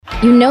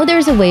You know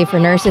there's a way for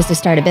nurses to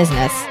start a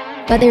business,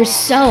 but there's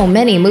so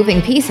many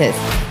moving pieces.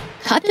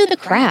 Cut through the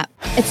crap.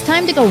 It's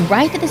time to go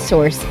right to the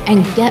source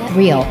and get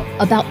real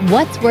about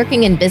what's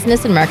working in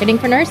business and marketing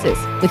for nurses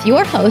with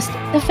your host,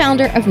 the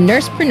founder of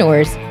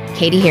Nursepreneurs,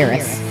 Katie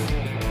Harris.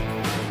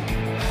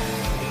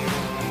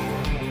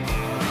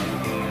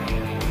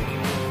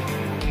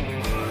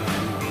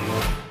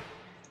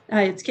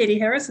 Hi, it's Katie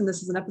Harris, and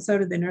this is an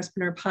episode of the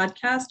Nursepreneur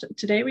podcast.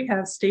 Today we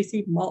have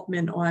Stacy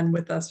Maltman on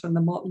with us from the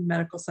Maltman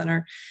Medical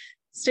Center.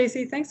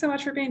 Stacy, thanks so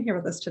much for being here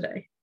with us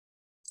today.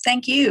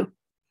 Thank you.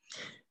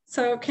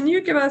 So can you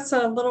give us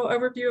a little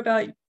overview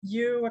about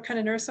you? What kind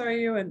of nurse are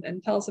you?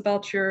 And tell us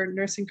about your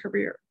nursing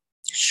career.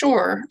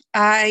 Sure.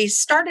 I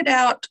started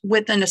out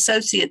with an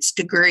associate's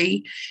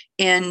degree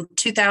in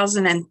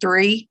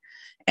 2003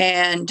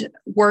 and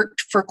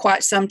worked for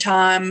quite some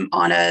time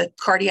on a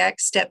cardiac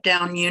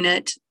step-down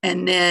unit,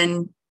 and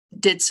then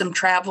did some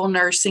travel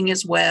nursing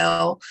as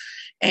well,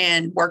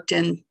 and worked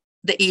in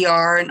the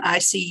ER and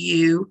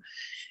ICU,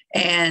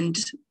 and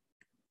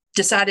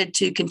decided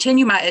to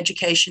continue my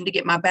education to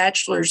get my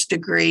bachelor's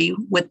degree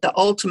with the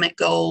ultimate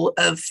goal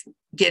of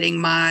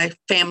getting my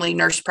family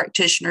nurse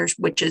practitioners,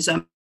 which is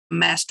a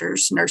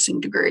master's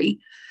nursing degree.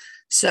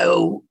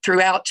 So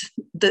throughout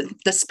the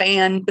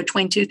span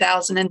between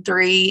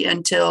 2003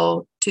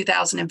 until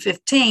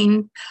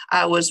 2015,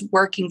 I was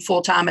working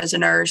full-time as a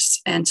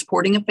nurse and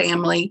supporting a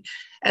family,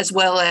 as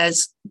well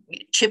as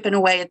chipping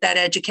away at that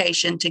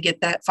education to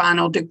get that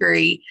final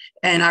degree.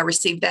 And I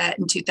received that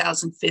in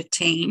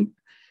 2015.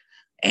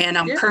 And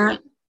I'm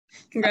current.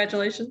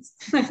 Congratulations.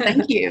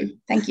 Thank you.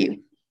 Thank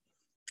you.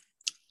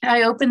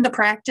 I opened the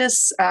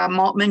practice,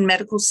 Maltman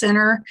Medical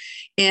Center,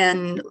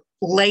 in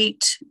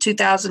late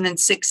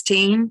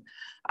 2016.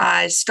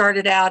 I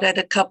started out at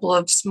a couple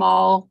of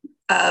small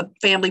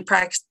family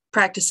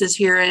practices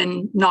here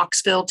in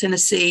Knoxville,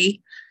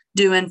 Tennessee,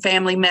 doing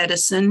family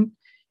medicine.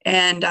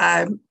 And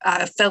I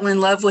fell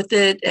in love with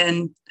it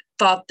and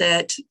thought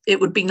that it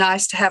would be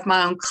nice to have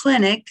my own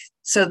clinic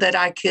so that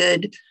I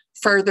could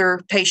further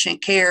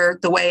patient care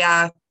the way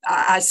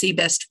I see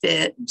best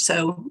fit.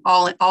 So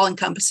all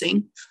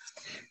encompassing.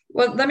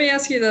 Well, let me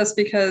ask you this,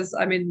 because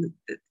I mean,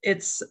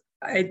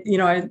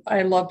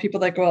 I love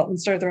people that go out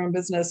and start their own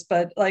business,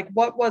 but like,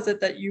 what was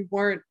it that you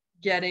weren't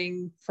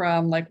getting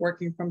from like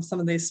working from some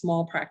of these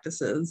small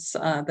practices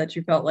that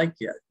you felt like,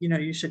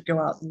 you should go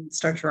out and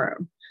start your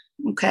own?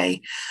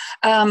 Okay.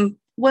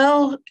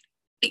 Well,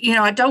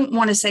 I don't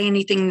want to say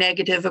anything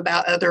negative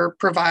about other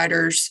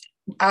providers.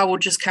 I will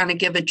just kind of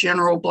give a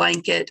general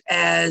blanket,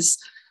 as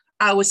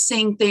I was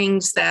seeing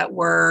things that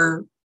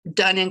were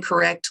done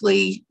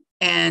incorrectly,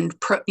 and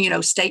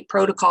state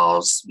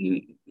protocols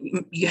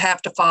you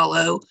have to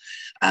follow.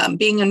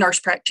 Being a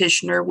nurse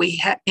practitioner,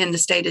 in the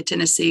state of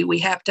Tennessee, we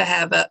have to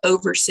have an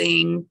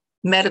overseeing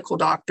medical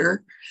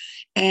doctor,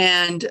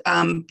 and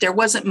there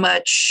wasn't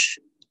much.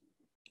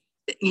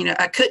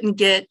 I couldn't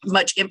get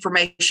much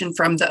information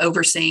from the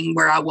overseeing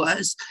where I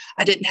was.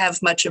 I didn't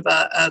have much of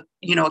a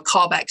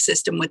callback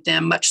system with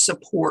them, much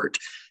support.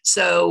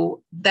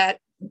 So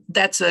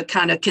that's a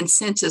kind of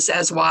consensus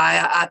as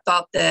why I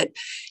thought that,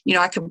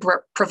 I could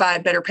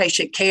provide better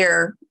patient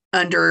care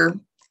under,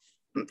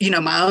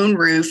 my own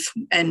roof,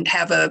 and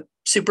have a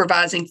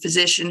supervising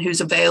physician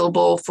who's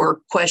available for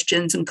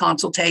questions and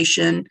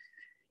consultation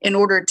in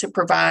order to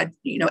provide,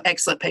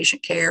 excellent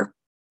patient care.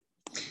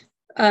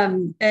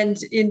 And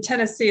in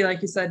Tennessee,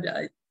 like you said,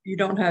 you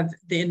don't have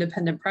the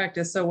independent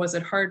practice. So was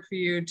it hard for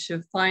you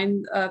to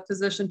find a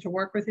physician to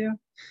work with you?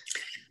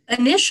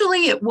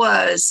 Initially it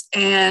was.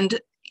 And,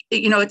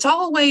 it's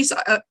always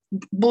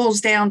boils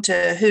down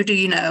to who do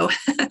you know?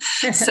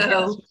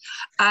 So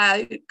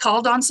I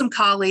called on some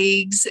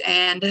colleagues,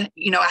 and,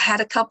 I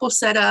had a couple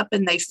set up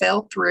and they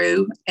fell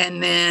through.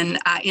 And then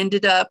I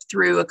ended up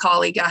through a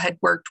colleague I had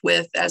worked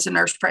with as a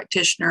nurse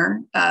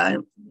practitioner,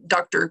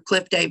 Dr.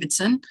 Cliff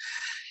Davidson.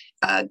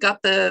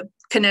 Got the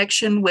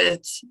connection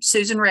with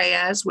Susan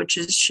Reyes,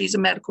 she's a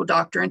medical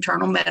doctor,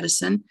 internal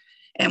medicine.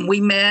 And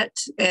we met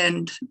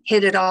and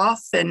hit it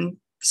off. And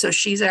so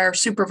she's our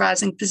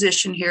supervising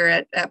physician here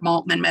at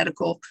Maltman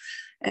Medical.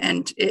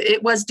 And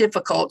it was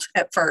difficult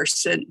at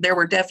first. And there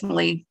were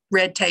definitely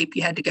red tape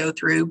you had to go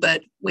through,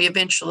 but we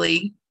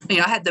eventually,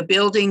 I had the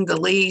building, the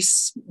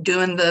lease,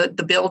 doing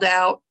the build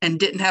out, and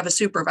didn't have a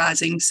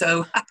supervising.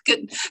 So I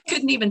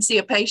couldn't even see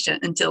a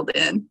patient until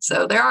then.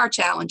 So there are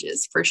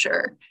challenges for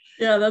sure.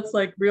 Yeah, that's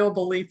like real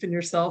belief in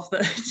yourself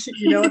that,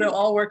 it'll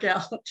all work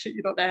out.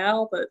 You don't know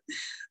how, but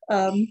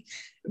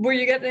were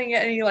you getting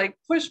any like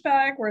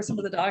pushback? Were some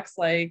of the docs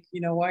like,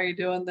 why are you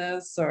doing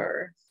this?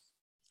 Or?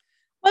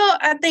 Well,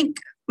 I think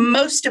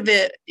most of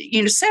it,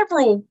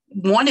 several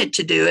wanted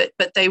to do it,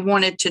 but they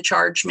wanted to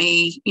charge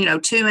me,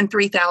 $2,000 and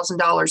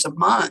 $3,000 a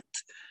month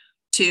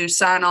to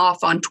sign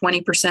off on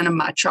 20% of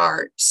my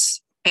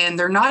charts. And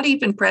they're not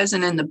even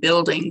present in the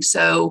building.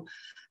 So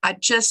I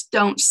just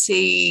don't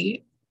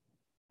see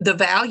the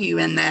value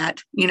in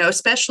that,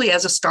 especially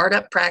as a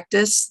startup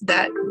practice,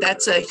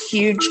 that's a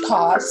huge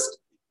cost.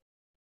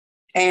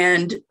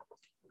 And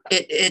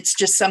it's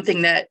just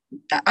something that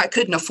I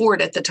couldn't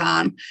afford at the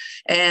time.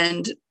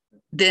 And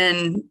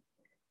then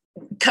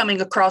coming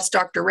across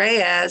Dr.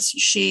 Reyes,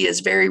 she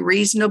is very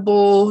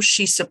reasonable.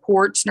 She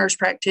supports nurse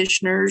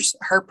practitioners.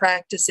 Her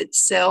practice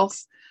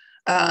itself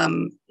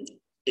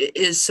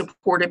is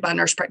supported by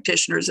nurse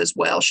practitioners as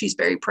well. She's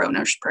very pro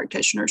nurse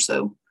practitioner.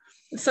 So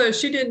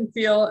she didn't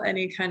feel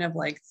any kind of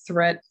like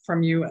threat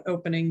from you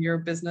opening your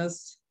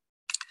business?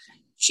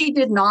 She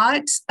did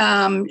not.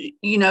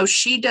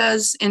 She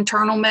does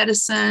internal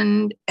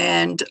medicine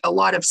and a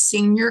lot of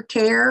senior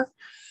care.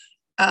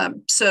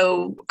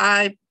 So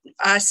I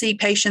see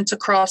patients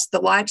across the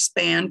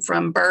lifespan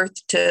from birth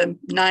to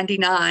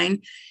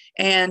 99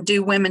 and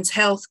do women's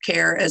health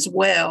care as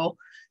well.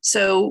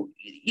 So,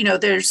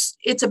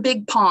 it's a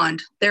big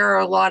pond. There are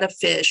a lot of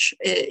fish.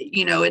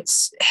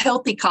 It's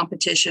healthy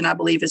competition, I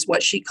believe is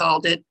what she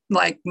called it,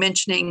 like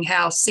mentioning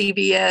how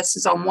CVS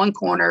is on one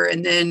corner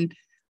and then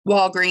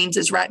Walgreens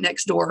is right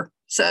next door.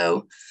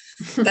 So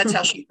that's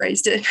how she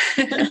phrased it.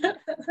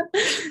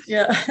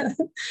 Yeah.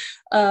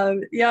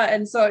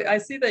 And so I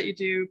see that you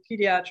do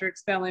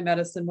pediatrics, family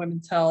medicine,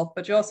 women's health,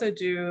 but you also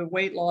do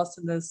weight loss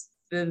and this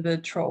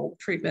Vivitrol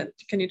treatment.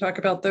 Can you talk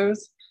about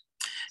those?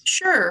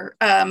 Sure.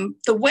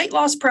 The weight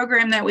loss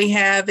program that we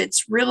have,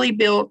 it's really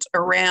built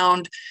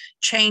around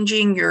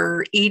changing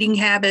your eating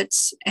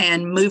habits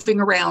and moving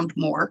around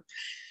more.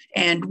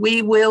 And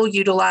we will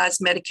utilize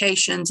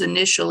medications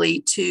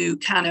initially to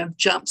kind of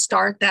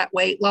jumpstart that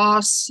weight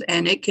loss.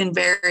 And it can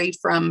vary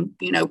from,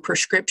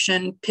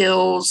 prescription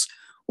pills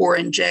or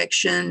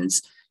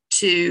injections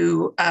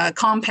to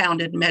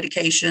compounded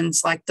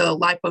medications like the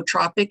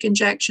lipotropic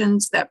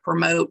injections that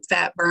promote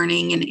fat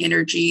burning and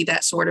energy,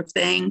 that sort of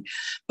thing.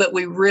 But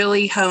we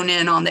really hone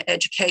in on the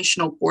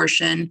educational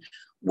portion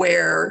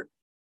where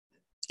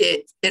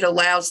it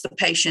allows the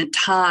patient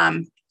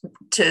time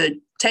to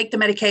take the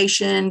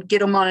medication, get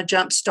them on a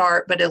jump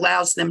start, but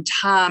allows them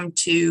time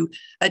to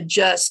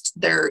adjust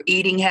their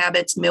eating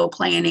habits, meal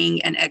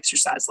planning, and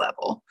exercise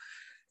level.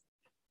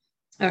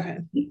 Okay.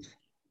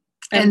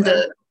 And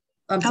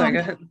I'm sorry, go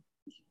ahead.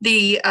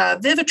 The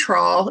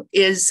Vivitrol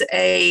is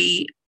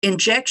a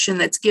injection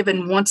that's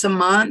given once a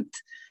month,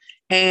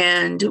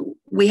 and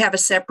we have a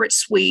separate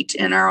suite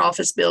in our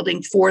office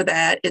building for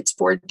that. It's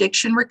for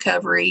addiction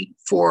recovery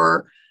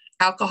for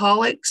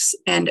alcoholics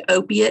and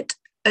opiate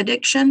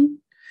addiction.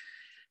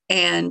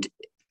 And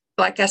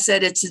like I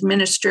said, it's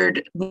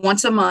administered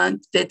once a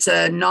month. It's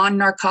a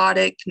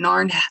non-narcotic,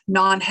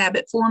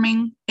 non-habit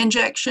forming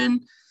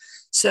injection.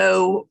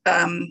 So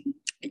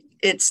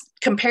it's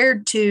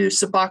compared to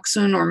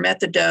Suboxone or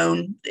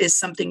methadone is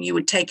something you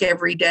would take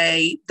every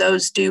day.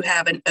 Those do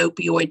have an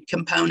opioid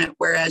component,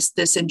 whereas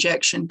this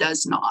injection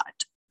does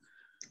not.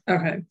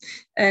 Okay.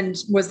 And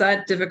was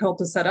that difficult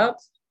to set up?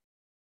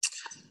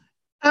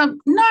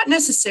 Not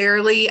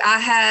necessarily. I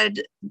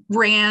had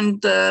ran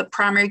the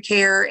primary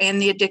care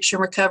and the addiction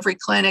recovery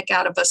clinic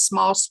out of a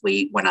small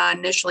suite when I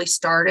initially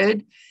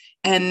started,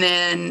 and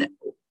then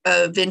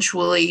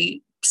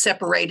eventually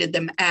separated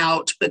them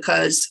out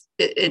because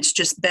it's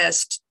just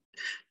best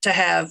to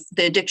have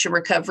the addiction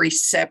recovery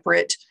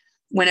separate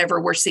whenever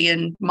we're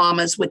seeing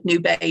mamas with new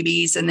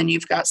babies, and then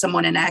you've got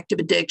someone in active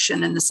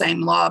addiction in the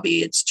same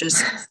lobby. It's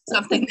just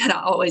something that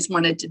I always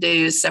wanted to do,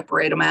 is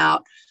separate them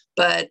out.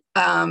 But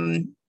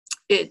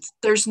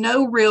there's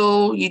no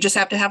real, you just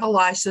have to have a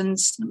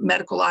license,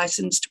 medical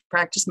license to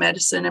practice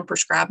medicine and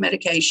prescribe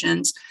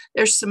medications.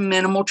 There's some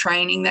minimal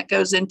training that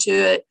goes into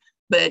it,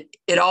 but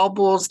it all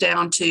boils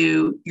down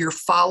to your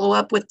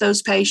follow-up with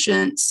those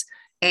patients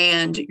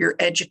and your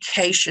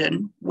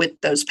education with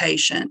those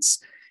patients.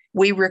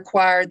 We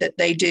require that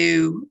they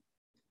do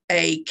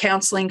a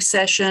counseling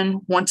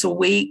session once a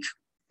week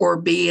or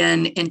be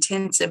in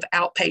intensive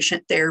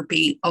outpatient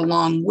therapy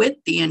along with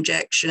the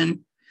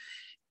injection,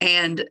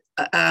 and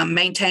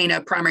maintain a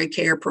primary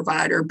care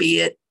provider, be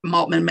it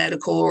Maltman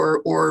Medical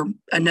or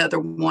another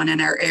one in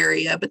our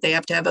area, but they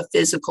have to have a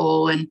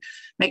physical and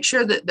make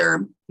sure that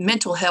their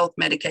mental health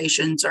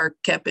medications are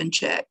kept in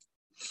check.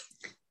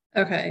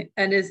 Okay.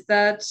 And is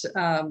that,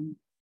 I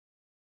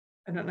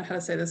don't know how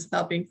to say this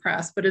without being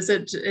crass, but is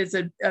it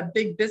a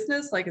big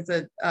business? Like, is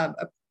it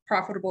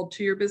profitable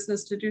to your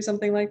business to do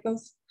something like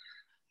this?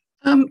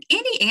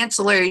 Any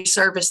ancillary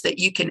service that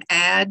you can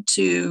add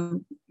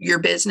to your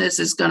business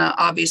is going to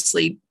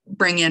obviously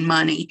bring in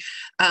money.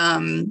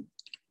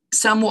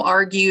 Some will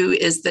argue,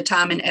 is the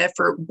time and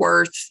effort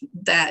worth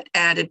that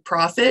added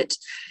profit?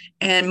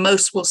 And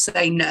most will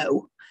say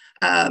no.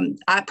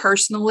 I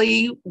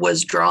personally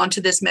was drawn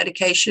to this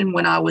medication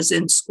when I was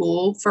in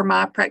school for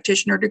my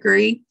practitioner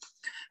degree.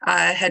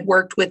 I had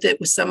worked with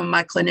it with some of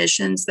my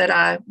clinicians that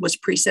I was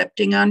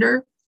precepting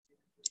under.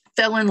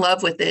 Fell in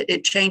love with it.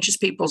 It changes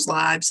people's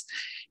lives.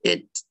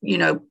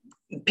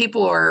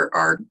 People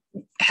are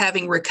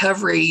having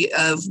recovery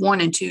of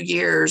 1 and 2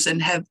 years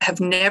and have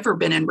never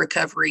been in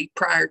recovery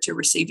prior to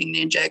receiving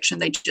the injection.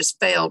 They just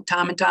failed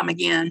time and time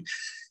again.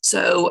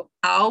 So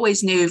I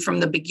always knew from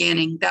the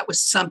beginning that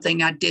was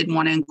something I did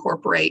want to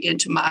incorporate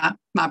into my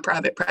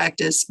private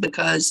practice,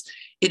 because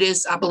it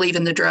is, I believe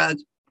in the drug.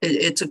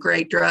 It's a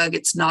great drug.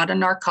 It's not a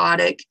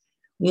narcotic,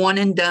 one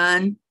and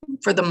done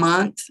for the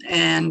month,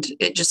 and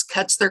it just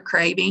cuts their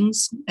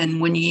cravings.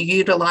 And when you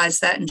utilize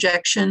that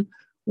injection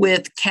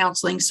with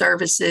counseling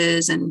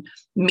services and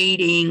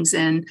meetings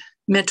and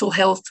mental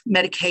health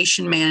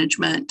medication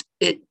management,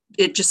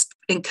 it just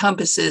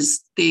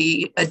encompasses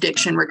the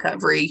addiction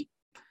recovery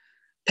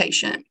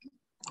patient.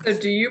 So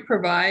do you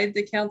provide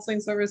the counseling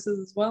services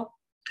as well?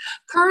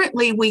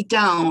 Currently, we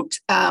don't.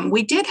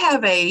 We did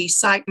have a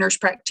psych nurse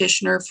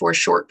practitioner for a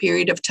short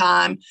period of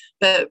time,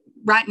 but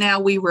right now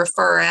we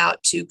refer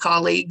out to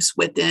colleagues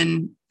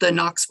within the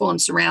Knoxville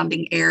and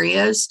surrounding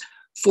areas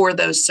for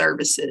those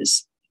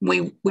services.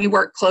 We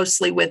work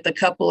closely with a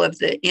couple of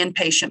the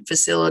inpatient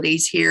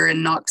facilities here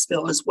in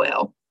Knoxville as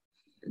well.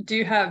 Do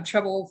you have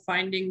trouble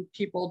finding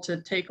people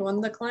to take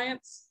on the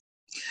clients?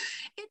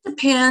 It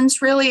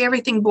depends. Really,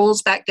 everything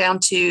boils back down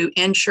to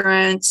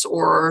insurance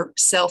or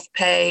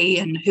self-pay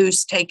and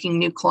who's taking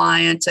new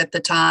clients at the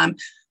time.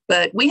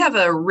 But we have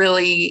a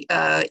really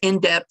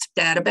in-depth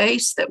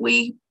database that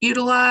we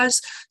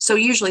utilize. So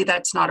usually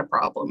that's not a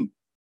problem.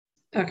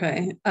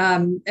 Okay.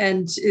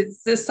 And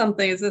is this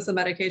a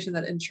medication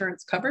that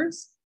insurance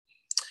covers?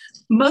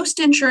 Most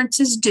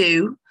insurances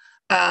do.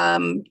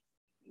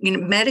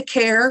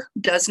 Medicare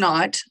does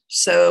not.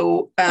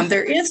 So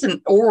there is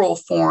an oral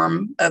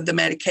form of the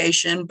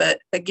medication, but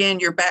again,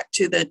 you're back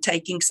to the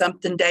taking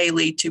something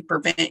daily to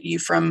prevent you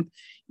from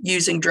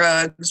using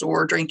drugs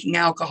or drinking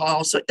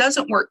alcohol. So it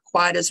doesn't work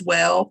quite as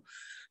well,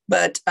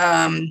 but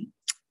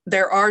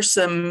there are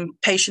some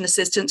patient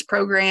assistance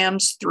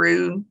programs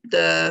through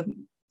the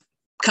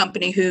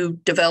company who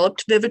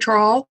developed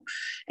Vivitrol,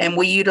 and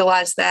we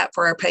utilize that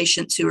for our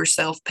patients who are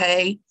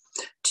self-pay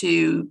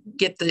to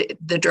get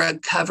the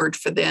drug covered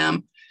for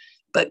them.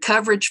 But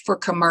coverage for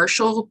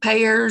commercial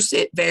payers,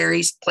 it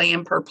varies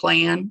plan per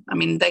plan. I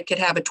mean, they could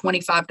have a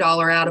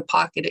 $25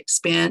 out-of-pocket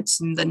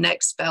expense, and the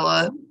next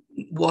fella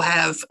will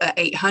have an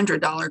 $800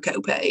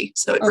 copay.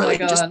 So it really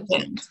just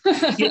depends.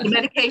 The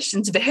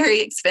medication's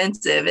very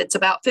expensive. It's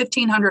about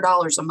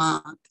 $1,500 a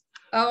month.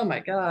 Oh my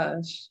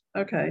gosh.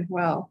 Okay.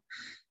 Wow.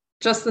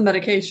 Just the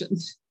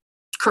medications.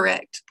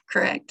 Correct.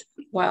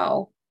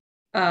 Wow.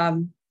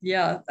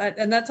 Yeah.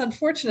 And that's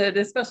unfortunate,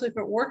 especially if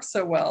it works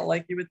so well.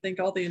 Like you would think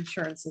all the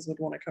insurances would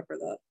want to cover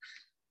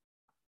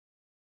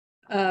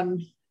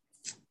that.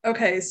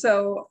 Okay.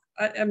 So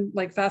I'm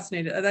like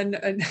fascinated. And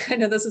I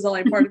know this is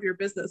only part of your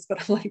business,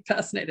 but I'm like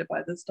fascinated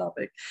by this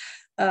topic.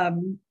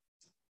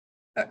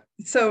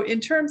 So in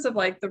terms of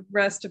like the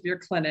rest of your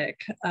clinic,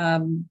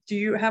 do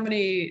you, how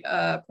many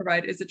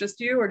providers, is it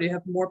just you or do you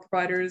have more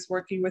providers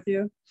working with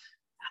you?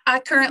 I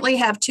currently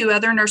have 2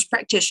 other nurse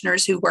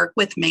practitioners who work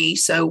with me.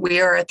 So we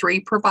are a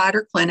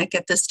 3-provider clinic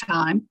at this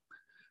time.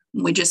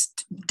 We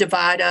just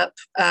divide up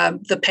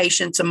the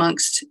patients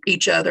amongst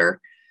each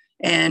other,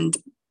 and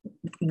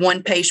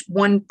one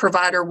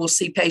provider will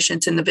see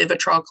patients in the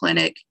Vivitrol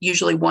clinic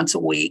usually once a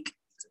week.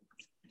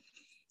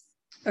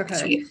 Okay.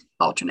 So you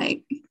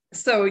alternate.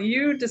 So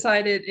you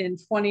decided in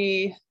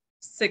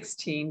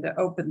 2016 to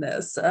open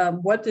this.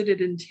 What did it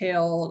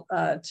entail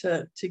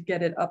to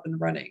get it up and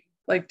running?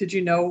 Like, did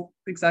you know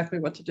exactly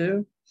what to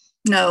do?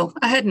 No,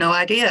 I had no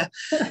idea.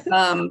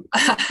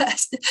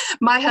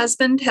 My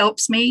husband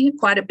helps me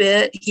quite a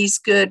bit. He's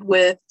good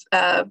with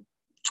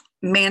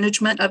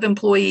management of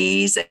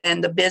employees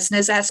and the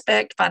business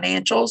aspect,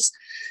 financials.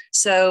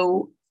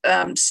 So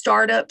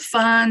startup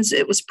funds,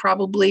 it was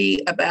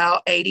probably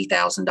about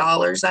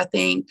 $80,000, I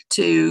think,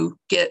 to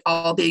get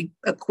all the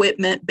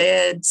equipment,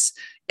 beds,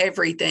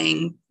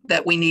 everything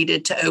that we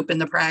needed to open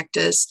the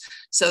practice.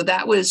 So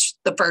that was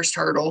the first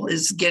hurdle,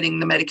 is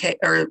getting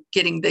the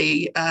getting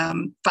the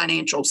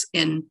financials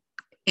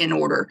in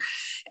order,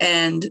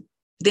 and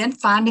then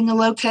finding a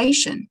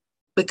location,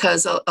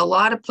 because a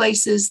lot of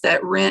places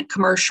that rent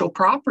commercial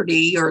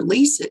property or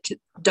lease it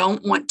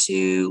don't want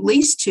to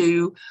lease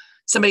to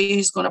somebody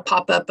who's going to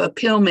pop up a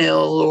pill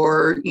mill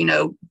or,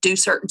 do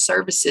certain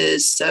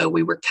services. So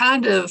we were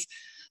kind of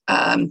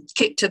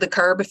kicked to the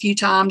curb a few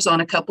times on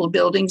a couple of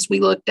buildings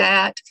we looked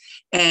at.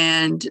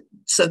 And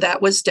so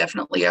that was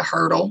definitely a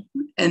hurdle.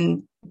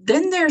 And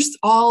then there's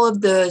all of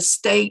the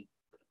state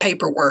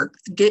paperwork,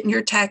 getting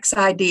your tax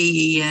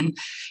ID and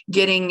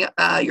getting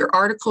your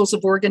articles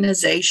of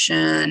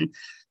organization.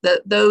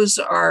 Those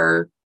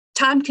are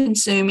time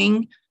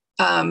consuming,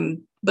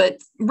 but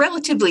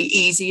relatively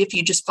easy if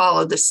you just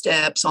follow the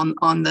steps on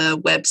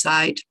the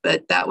website.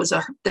 But that was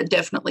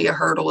definitely a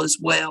hurdle as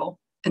well.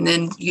 And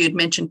then you had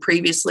mentioned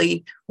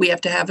previously, we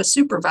have to have a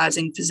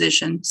supervising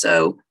physician.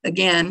 So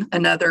again,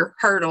 another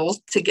hurdle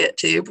to get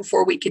to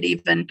before we could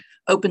even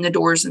open the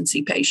doors and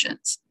see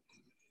patients.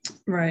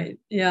 Right.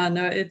 Yeah,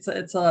 no,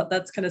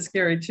 that's kind of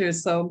scary too.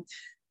 So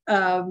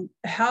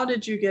how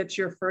did you get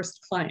your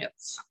first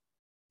clients?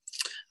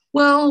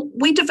 Well,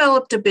 we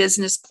developed a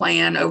business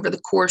plan over the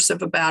course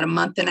of about a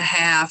month and a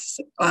half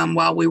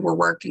while we were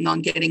working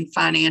on getting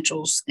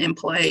financials in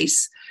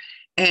place.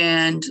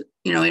 And,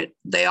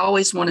 they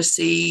always want to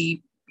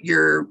see,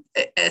 your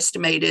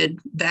estimated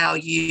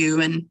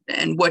value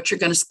and what you're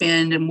going to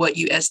spend and what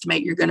you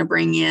estimate you're going to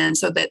bring in,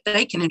 so that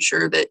they can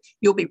ensure that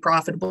you'll be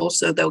profitable,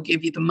 so they'll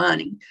give you the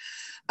money.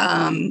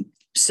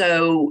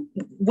 So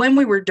when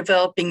we were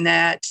developing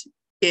that,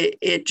 it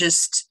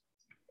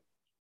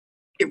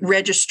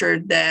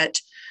registered that.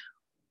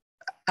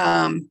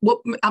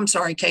 I'm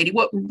sorry, Katie,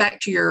 back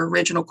to your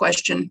original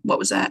question. What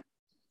was that?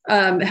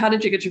 How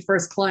did you get your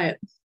first client?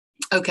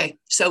 Okay,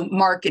 so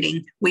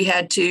marketing, we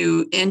had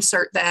to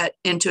insert that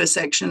into a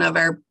section of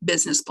our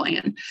business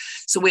plan.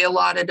 So we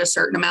allotted a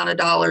certain amount of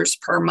dollars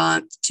per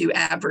month to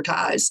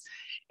advertise.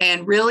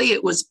 And really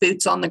it was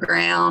boots on the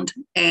ground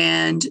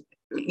and,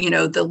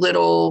 the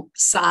little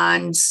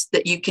signs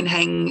that you can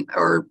hang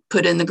or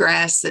put in the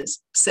grass that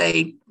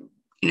say,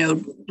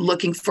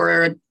 looking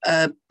for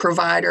a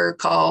provider,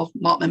 call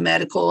Maltman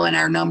Medical and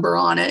our number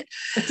on it.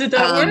 Did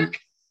that work?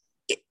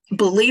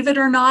 Believe it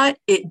or not,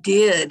 it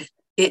did.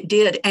 It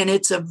did. And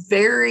it's a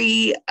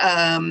very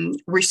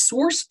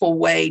resourceful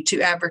way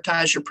to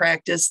advertise your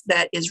practice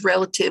that is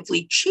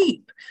relatively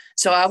cheap.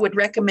 So I would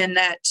recommend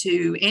that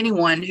to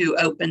anyone who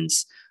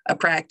opens a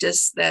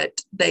practice,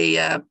 that they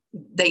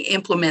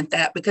implement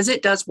that, because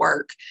it does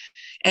work.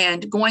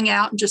 And going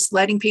out and just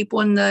letting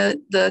people in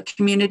the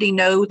community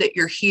know that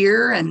you're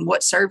here and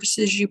what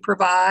services you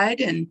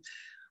provide. And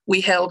we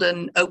held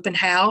an open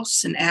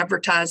house and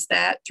advertised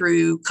that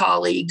through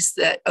colleagues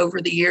that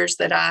over the years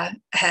that I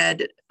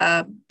had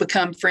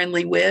become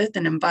friendly with,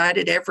 and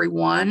invited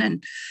everyone.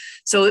 And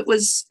so it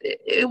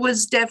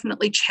was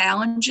definitely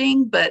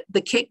challenging, but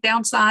the kick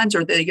down signs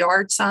or the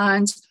yard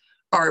signs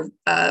are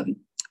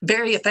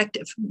very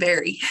effective.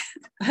 Very.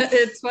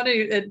 It's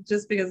funny,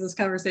 just because this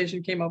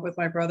conversation came up with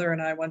my brother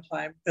and I one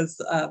time, because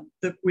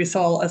we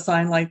saw a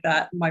sign like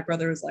that. And my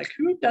brother was like,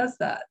 who does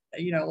that?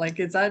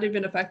 Is that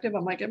even effective?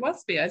 I'm like, it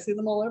must be. I see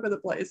them all over the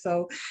place.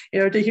 So,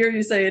 to hear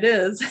you say it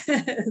is,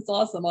 it's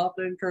awesome. I'll have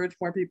to encourage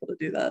more people to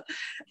do that.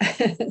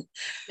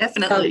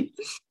 Definitely.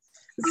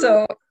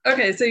 So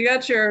you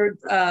got your,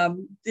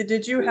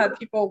 did you have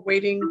people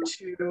waiting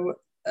to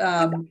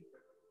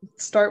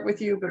start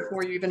with you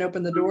before you even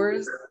opened the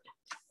doors?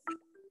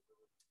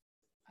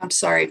 I'm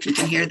sorry if you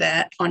can hear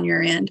that on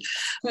your end.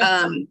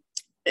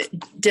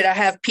 Did I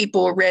have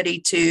people ready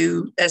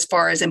to, as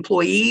far as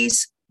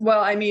employees? Well,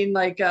 I mean,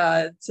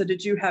 so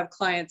did you have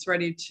clients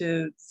ready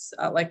to,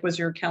 was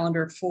your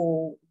calendar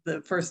full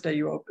the first day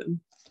you opened?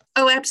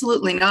 Oh,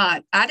 absolutely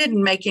not. I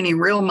didn't make any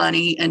real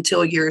money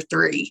until year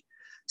 3.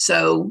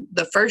 So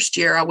the first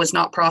year I was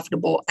not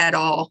profitable at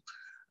all.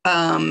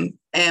 And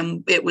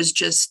it was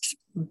just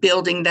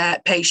building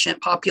that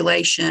patient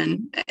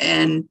population.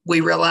 And we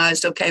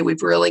realized, okay,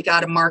 we've really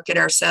got to market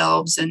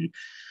ourselves. And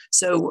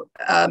so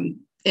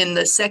in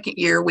the second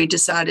year, we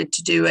decided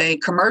to do a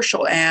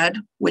commercial ad,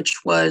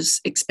 which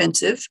was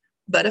expensive,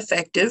 but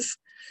effective.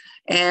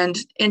 And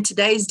in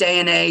today's day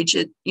and age,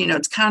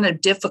 it's kind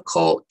of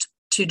difficult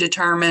to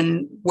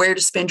determine where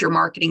to spend your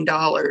marketing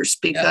dollars,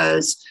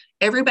 because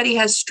everybody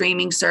has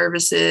streaming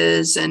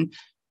services, and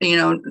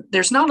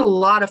there's not a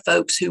lot of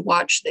folks who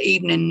watch the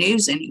evening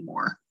news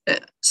anymore.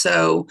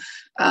 So,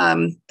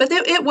 but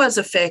it was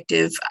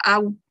effective.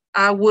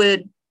 I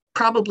would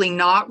probably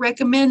not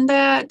recommend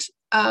that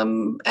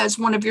as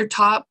one of your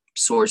top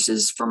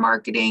sources for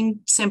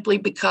marketing, simply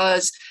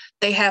because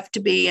they have to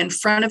be in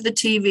front of the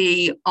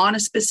TV on a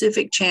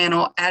specific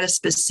channel at a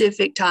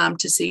specific time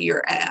to see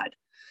your ad.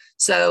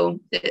 So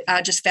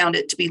I just found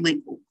it to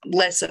be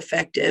less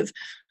effective.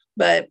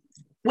 But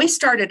we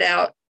started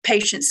out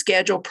patient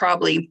schedule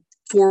probably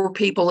 4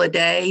 people a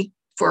day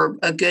for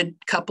a good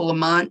couple of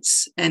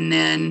months. And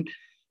then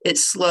it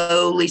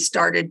slowly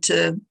started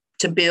to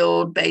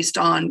build based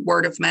on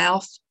word of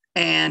mouth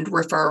and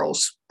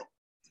referrals.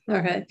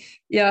 Okay.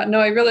 Yeah, no,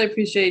 I really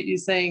appreciate you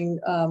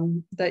saying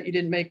that you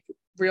didn't make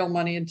real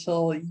money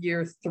until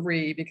year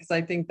 3, because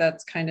I think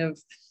that's kind of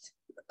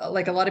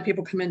like a lot of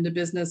people come into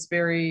business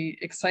very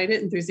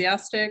excited,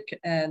 enthusiastic,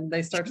 and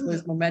they start to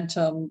lose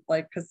momentum,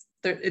 because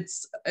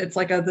it's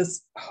like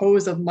this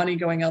hose of money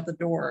going out the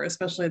door,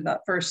 especially in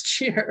that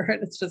first year.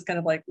 And it's just kind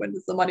of like, when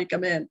does the money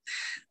come in?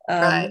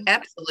 Right.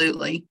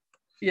 Absolutely.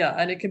 Yeah.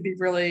 And it can be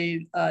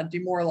really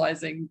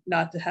demoralizing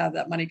not to have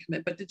that money come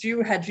in. But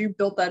had you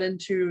built that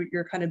into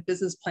your kind of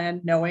business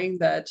plan, knowing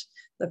that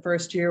the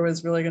first year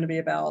was really going to be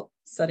about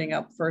setting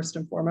up first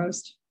and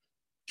foremost?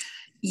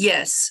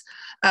 Yes.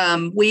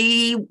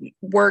 We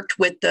worked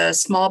with the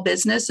Small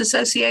Business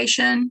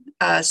Association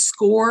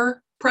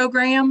SCORE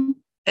program,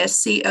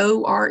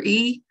 SCORE,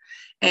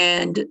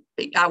 and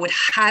I would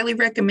highly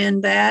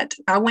recommend that.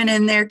 I went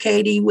in there,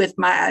 Katie, with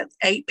my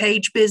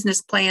 8-page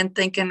business plan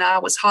thinking I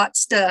was hot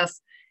stuff,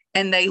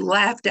 and they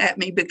laughed at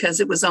me because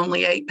it was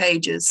only 8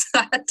 pages.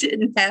 I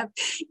didn't have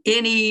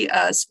any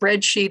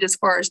spreadsheet as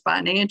far as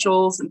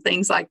financials and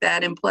things like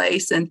that in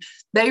place. And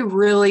they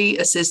really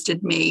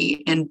assisted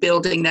me in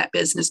building that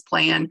business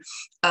plan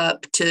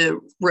up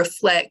to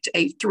reflect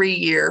a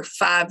 3-year,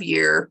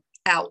 5-year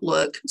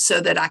outlook so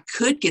that I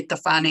could get the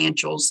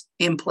financials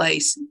in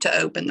place to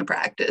open the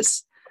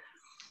practice.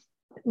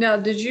 Now,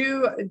 do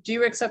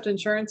you accept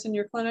insurance in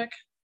your clinic?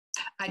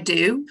 I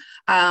do.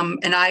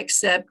 And I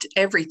accept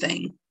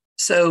everything.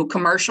 So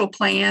commercial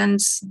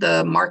plans,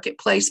 the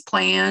marketplace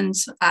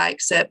plans, I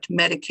accept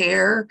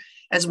Medicare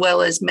as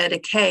well as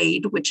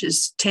Medicaid, which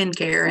is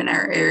TennCare in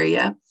our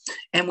area.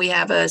 And we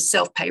have a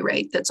self-pay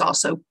rate that's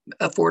also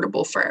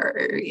affordable for our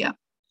area.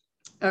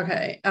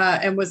 Okay.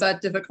 And was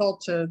that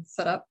difficult to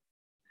set up?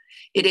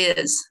 It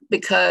is,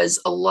 because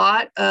a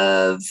lot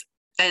of,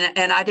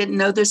 and I didn't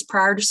know this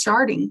prior to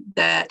starting,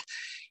 that,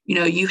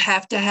 you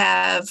have to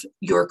have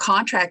your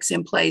contracts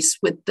in place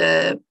with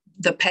the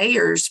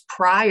payers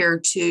prior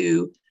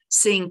to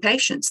seeing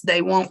patients.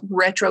 They won't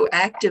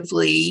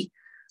retroactively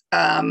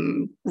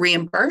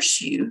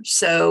reimburse you.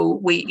 So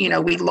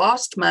we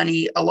lost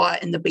money a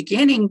lot in the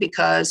beginning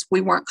because we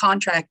weren't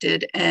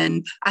contracted,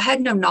 and I had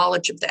no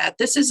knowledge of that.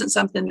 This isn't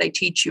something they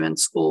teach you in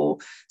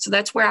school. So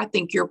that's where I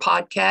think your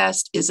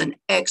podcast is an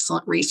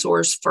excellent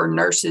resource for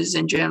nurses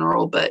in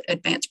general, but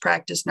advanced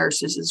practice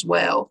nurses as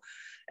well,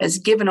 as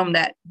giving them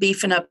that,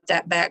 beefing up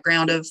that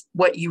background of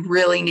what you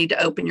really need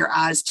to open your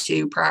eyes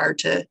to prior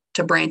to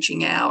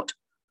branching out.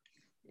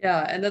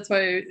 Yeah. And that's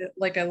why,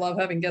 I love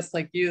having guests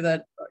like you,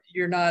 that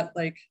you're not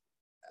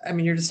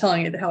you're just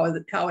telling it how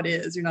it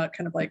is. You're not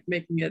kind of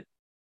making it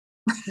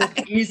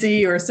look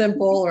easy or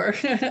simple or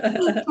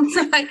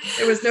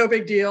it was no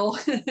big deal.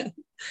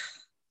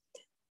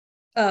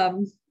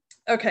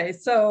 Okay.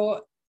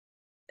 So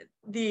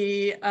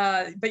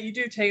but you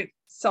do take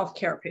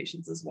self-care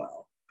patients as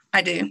well.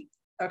 I do.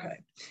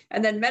 Okay.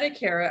 And then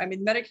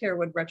Medicare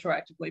would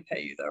retroactively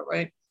pay you though,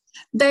 right?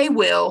 They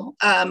will,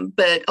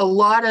 but a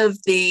lot of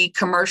the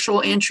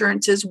commercial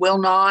insurances will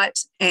not.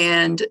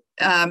 And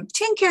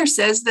TennCare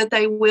says that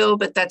they will,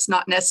 but that's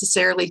not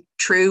necessarily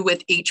true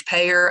with each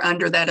payer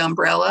under that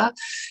umbrella.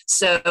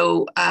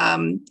 So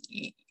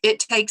it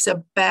takes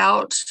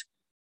about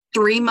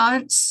 3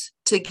 months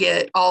to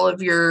get all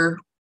of your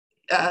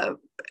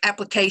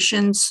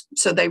applications.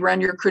 So they run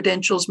your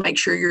credentials, make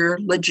sure you're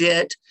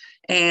legit,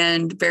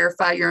 and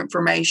verify your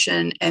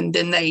information, and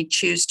then they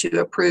choose to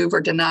approve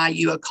or deny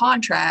you a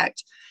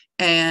contract.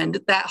 And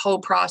that whole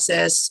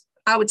process,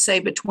 I would say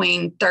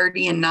between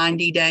 30 and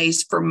 90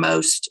 days for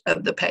most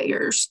of the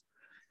payers.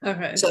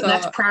 Okay. So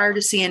that's prior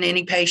to seeing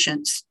any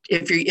patients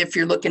if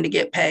you're looking to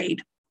get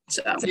paid.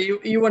 So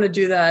you want to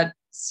do that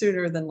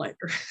sooner than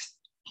later.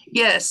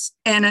 Yes.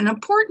 And an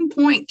important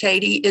point,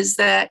 Katie, is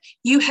that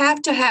you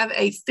have to have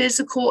a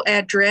physical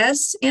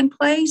address in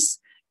place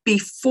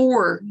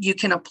before you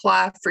can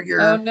apply for your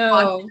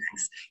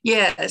contracts.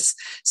 Yes.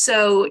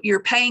 So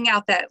you're paying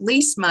out that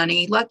lease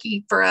money.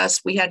 Lucky for us,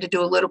 we had to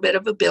do a little bit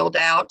of a build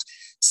out.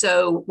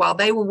 So while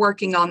they were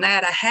working on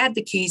that, I had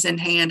the keys in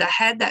hand. I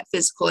had that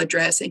physical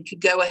address and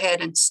could go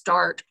ahead and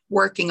start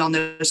working on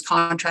those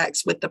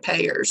contracts with the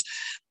payers.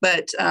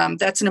 But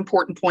that's an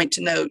important point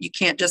to note. You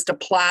can't just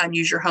apply and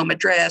use your home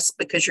address,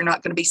 because you're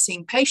not going to be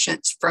seeing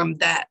patients from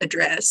that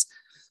address.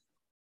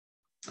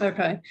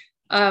 Okay.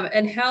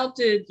 And how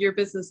did your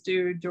business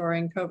do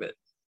during COVID?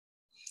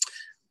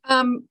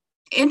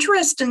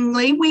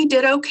 Interestingly, we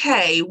did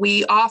okay.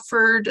 We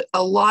offered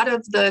a lot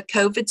of the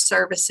COVID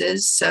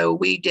services. So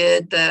we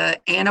did the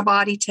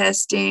antibody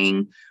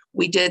testing,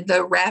 we did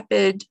the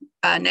rapid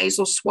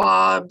nasal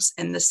swabs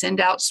and the send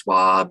out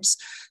swabs.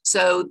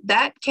 So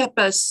that kept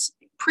us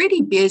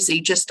pretty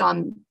busy just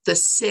on the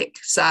sick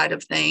side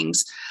of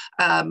things.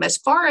 As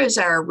far as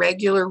our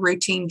regular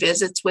routine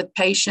visits with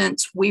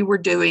patients, we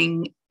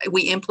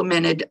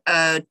implemented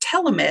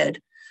telemed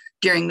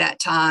during that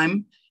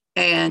time,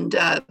 and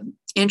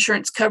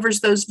insurance covers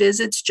those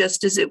visits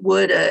just as it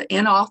would an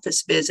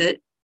in-office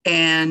visit.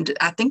 And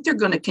I think they're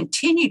going to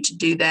continue to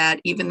do that,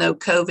 even though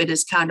COVID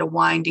is kind of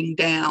winding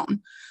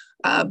down,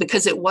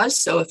 because it was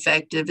so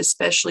effective,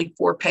 especially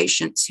for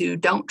patients who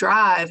don't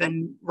drive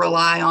and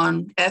rely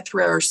on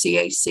ETHRA or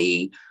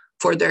CAC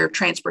for their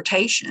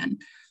transportation.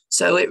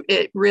 So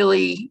it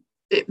really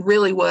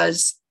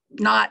was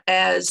not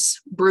as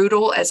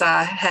brutal as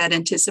I had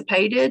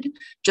anticipated,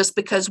 just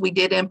because we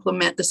did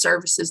implement the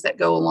services that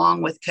go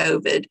along with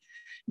COVID.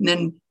 And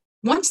then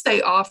once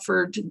they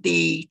offered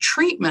the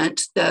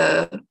treatment,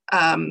 the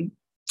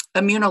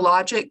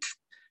immunologic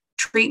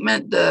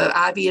treatment, the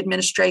IV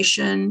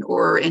administration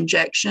or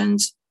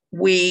injections,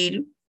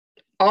 we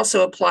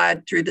also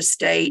applied through the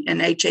state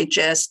and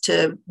HHS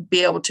to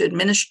be able to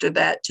administer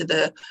that to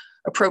the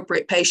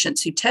appropriate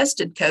patients who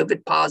tested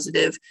COVID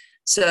positive.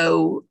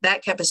 So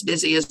that kept us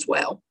busy as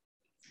well.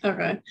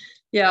 Okay.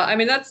 Yeah.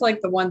 That's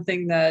the one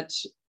thing that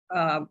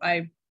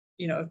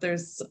if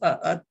there's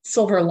a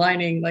silver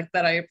lining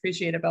that I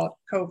appreciate about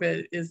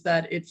COVID, is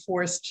that it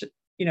forced,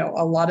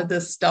 a lot of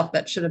this stuff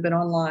that should have been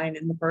online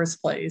in the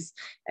first place.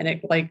 And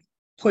it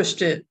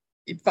pushed it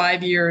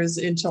 5 years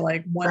into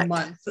 1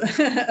 month.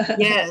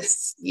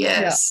 Yes.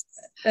 Yeah.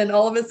 And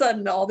all of a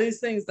sudden, all these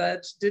things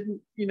that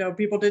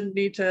people didn't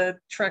need to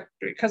trek,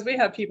 because we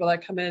have people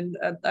that come in.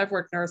 I've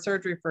worked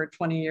neurosurgery for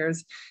 20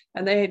 years,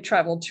 and they had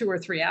traveled 2 or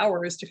 3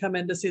 hours to come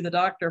in to see the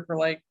doctor for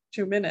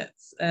 2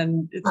 minutes.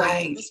 And it's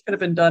right. This could have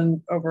been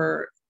done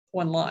over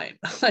one line.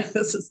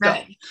 This is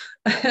right.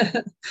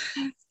 done.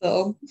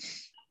 So,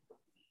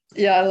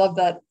 Yeah, I love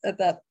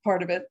that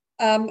part of it.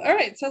 All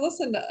right. So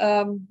listen,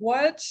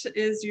 what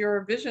is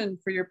your vision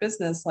for your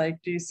business? Like,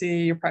 do you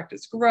see your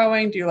practice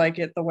growing? Do you like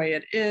it the way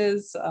it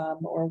is?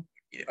 Or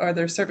are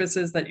there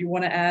services that you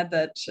want to add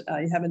that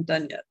you haven't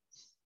done yet?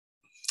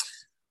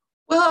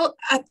 Well,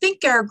 I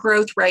think our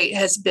growth rate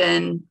has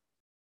been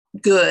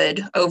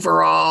good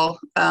overall.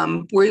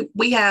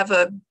 We have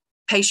a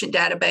patient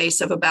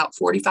database of about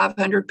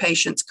 4,500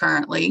 patients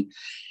currently,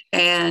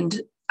 and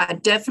I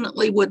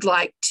definitely would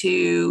like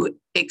to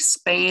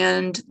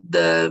expand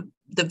the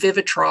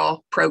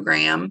Vivitrol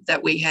program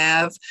that we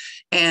have,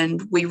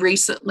 and we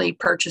recently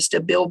purchased a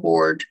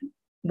billboard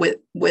with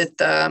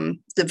the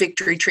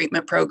Victory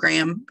Treatment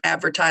Program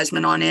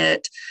advertisement on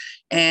it.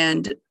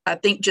 And I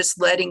think just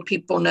letting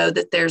people know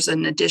that there's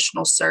an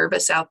additional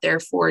service out there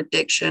for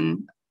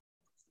addiction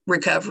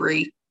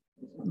recovery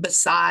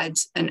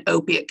besides an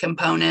opiate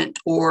component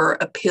or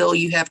a pill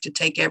you have to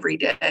take every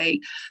day.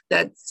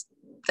 That's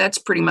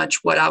pretty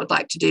much what I would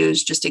like to do,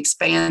 is just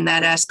expand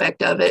that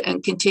aspect of it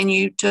and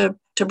continue to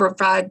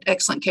provide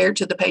excellent care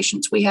to the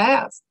patients we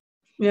have.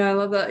 Yeah, I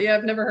love that. Yeah,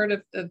 I've never heard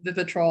of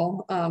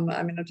Vivitrol. I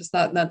mean, I'm just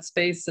not in that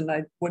space, and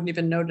I wouldn't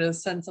even know to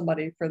send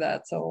somebody for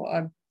that. So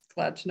I'm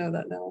glad to know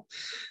that now.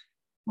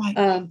 Right.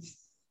 All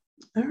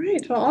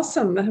right. Well,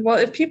 awesome. Well,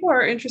 if people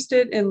are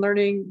interested in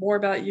learning more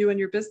about you and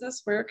your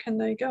business, where can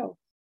they go?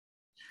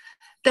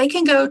 They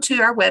can go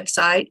to our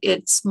website.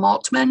 It's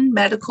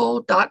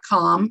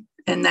maltmanmedical.com,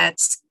 and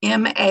that's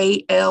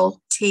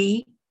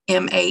MALTMAN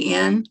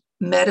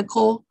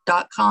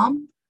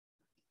medical.com.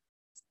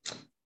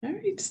 All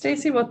right,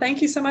 Stacy. Well,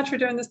 thank you so much for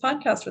doing this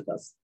podcast with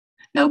us.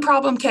 No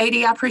problem,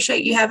 Katie. I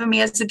appreciate you having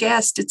me as a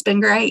guest. It's been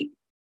great.